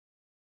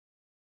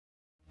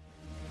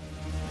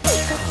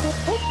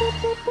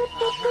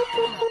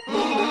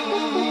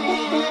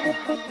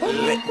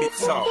Let me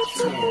talk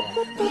to him.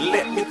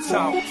 Let me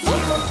talk to him.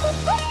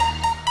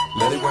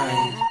 Let it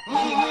rain.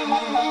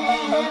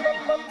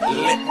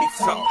 Let me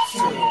talk to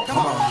him.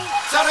 Come on.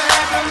 Shawty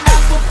had them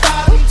apple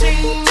bottom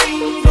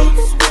jeans,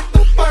 boots with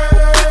the fur.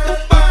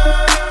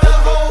 The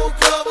whole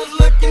club was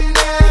looking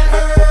at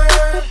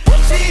her.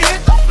 She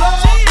hit the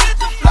floor.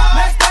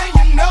 Next thing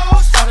you know,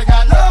 shawty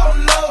got low.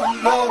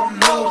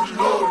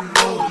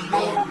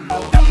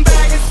 Them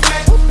baggy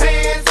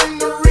sweatpants and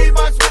the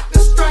Reeboks with the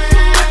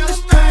strands.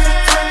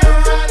 Turned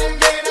around and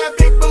gave that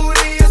big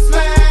booty a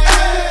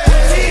slam.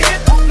 She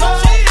hit the floor.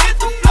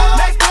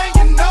 Next thing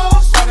you know,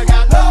 shawty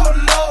got low.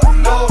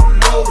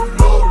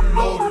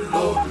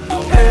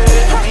 I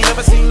ain't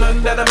never seen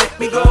nothing that'll make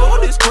me go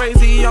this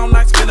crazy all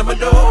night spinning my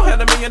dough. Had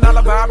 $1 million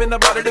vibe in the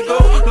body to go.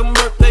 Them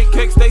birthday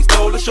cakes, they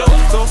stole the show.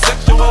 So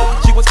sexual,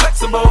 she was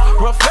flexible,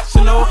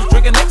 professional,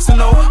 drinking X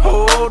and O.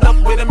 Hold up,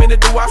 wait a minute,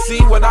 do I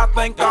see what I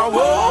think I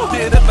will?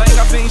 Did a thing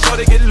I seen, sure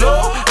they get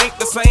low. Ain't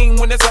the same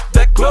when it's up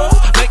that close.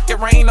 Make it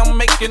rain, I'm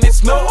making it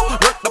snow.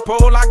 Work the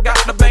pole, I got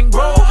the bang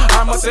bro.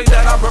 I'ma say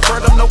that I prefer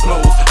them no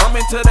clothes. I'm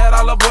into that,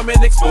 I love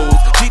women exposed.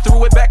 She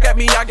threw it back at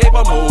me, I gave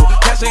her move.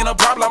 Cash ain't a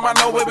problem, I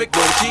know where it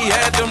goes. She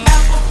had them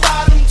apple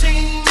bottom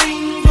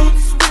jeans,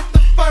 boots with the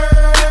fur.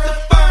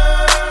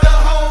 The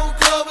whole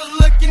club was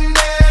looking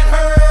at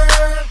her.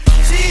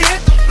 She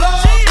hit the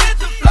floor.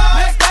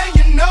 Next thing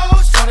you know,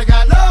 shawty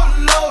got low.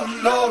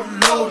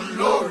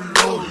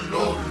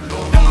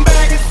 Them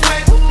baggy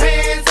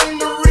sweatpants and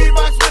the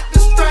Reeboks with the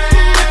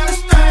strands.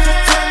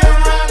 Turned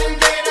around and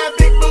gave that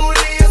big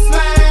booty a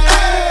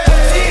slam.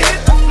 She hit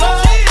the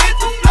floor.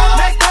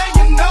 Next thing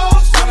you know,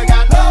 shawty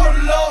got low.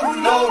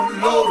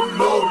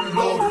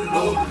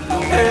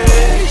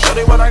 Hey,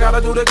 shorty, what I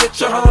gotta do to get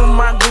you home?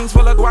 My jeans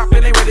full of guap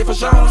and they ready for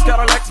shows. Got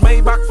a Lex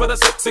Maybach for the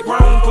sexy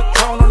grown. Put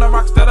tone on the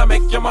rocks that'll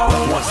make you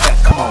moan. 1 step,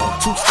 come on.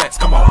 2 steps,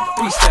 come on.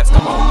 3 steps,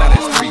 come on. Now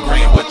that's 3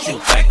 grand. What you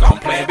think I'm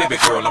playing? Baby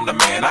girl, I'm the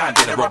man. I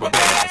did a rubber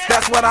band.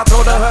 That's what I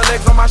told her. Her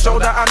legs on my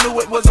shoulder. I knew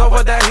it was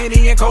over. That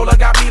Henny and Cola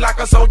got me like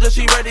a soldier.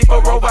 She ready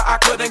for Rover. I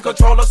couldn't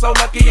control her. So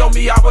lucky on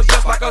me, I was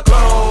just like a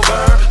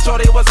clover.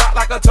 Shorty was hot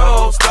like a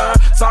toaster.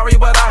 Sorry,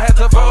 but I had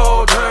to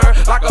fold her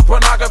like a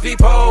pornography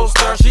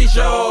poster. She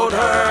showed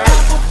her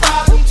Apple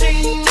bottom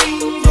jeans,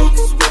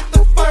 boots with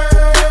the fur.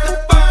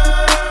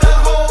 The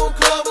whole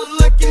club was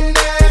looking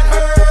at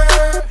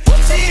her.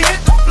 She hit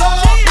the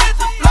floor.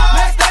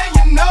 Next thing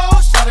you know,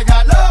 shawty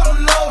got low.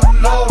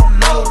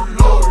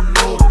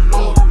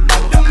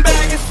 Them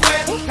baggy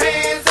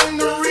sweatpants and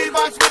the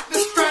Reeboks with the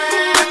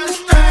strands.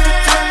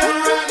 Turned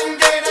around and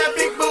gave that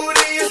big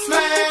booty a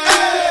slam.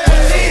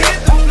 She hit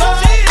the floor.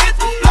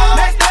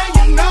 Next thing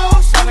you know,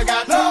 shawty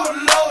got low.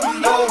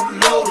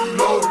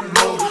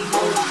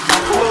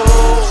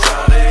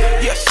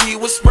 yeah, she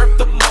was worth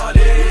the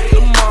money.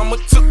 The mama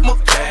took my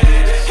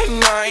cash,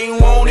 and I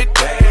ain't want it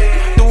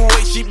back. The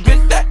way she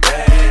bent that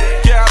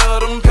ass, got her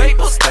them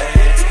paper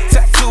stacks,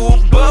 tattoo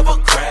above her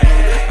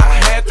crack. I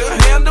had to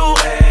handle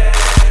that.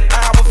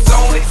 I was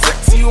on it,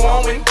 sexy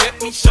woman,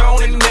 kept me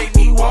showing, made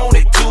me want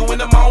it. 2 in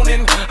the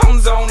morning, I'm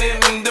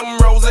zoning, them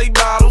rose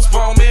bottles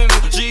foaming.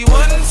 She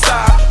wouldn't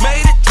stop,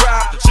 made it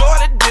drop.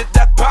 Shorty did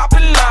that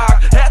poppin'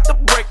 lock, had to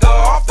break her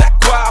off that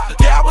guap.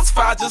 Yeah, I was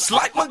fine just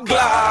like my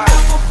Glock.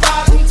 Apple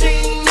bottom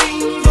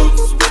jeans,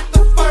 boots with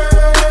the fur.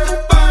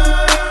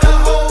 The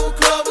whole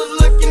club was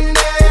looking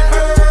at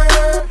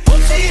her.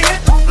 She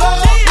hit the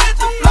floor.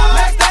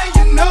 Next thing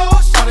you know,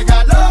 shawty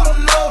got low.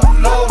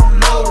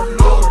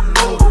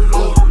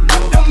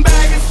 Them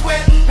baggy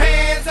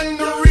sweatpants and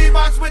the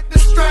Reeboks with the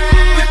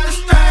strands.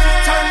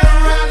 Turned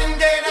around and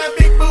gave that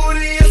big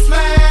booty a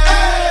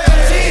slam.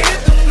 She hit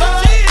the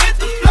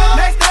floor.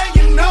 Next thing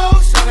you know,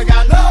 shawty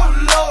got low.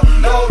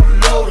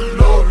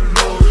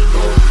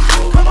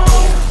 Come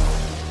on.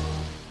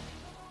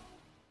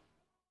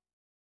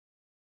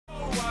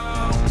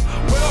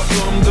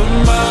 Welcome to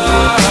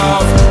my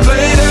house.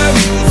 Play that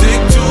music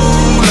too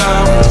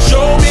loud.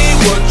 Show me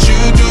what you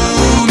do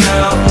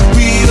now.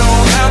 We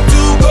don't have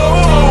to go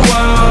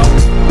wild.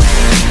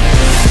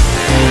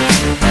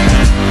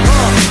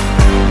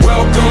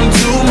 Welcome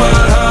to my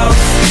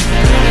house.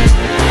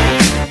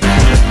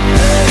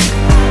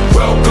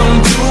 Welcome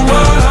to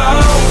my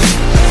house.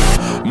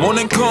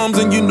 Morning comes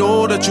and you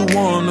know that you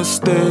wanna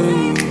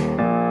stay.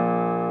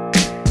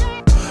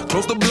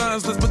 Close the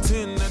blinds, let's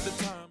pretend at the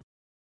time.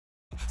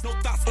 No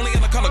thoughts, only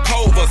in the color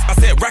covers. I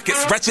said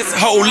rackets, ratchets,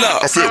 hold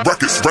up. I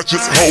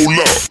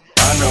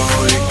know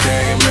you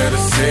came here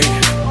to see.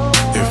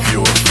 If you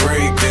a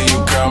freak, then you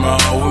come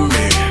home with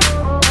me.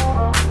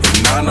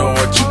 And I know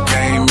what you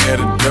came here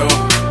to do.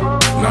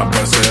 Now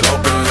bust it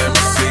open, let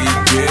me see you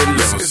get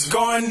loose. It's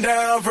going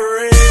down for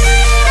real.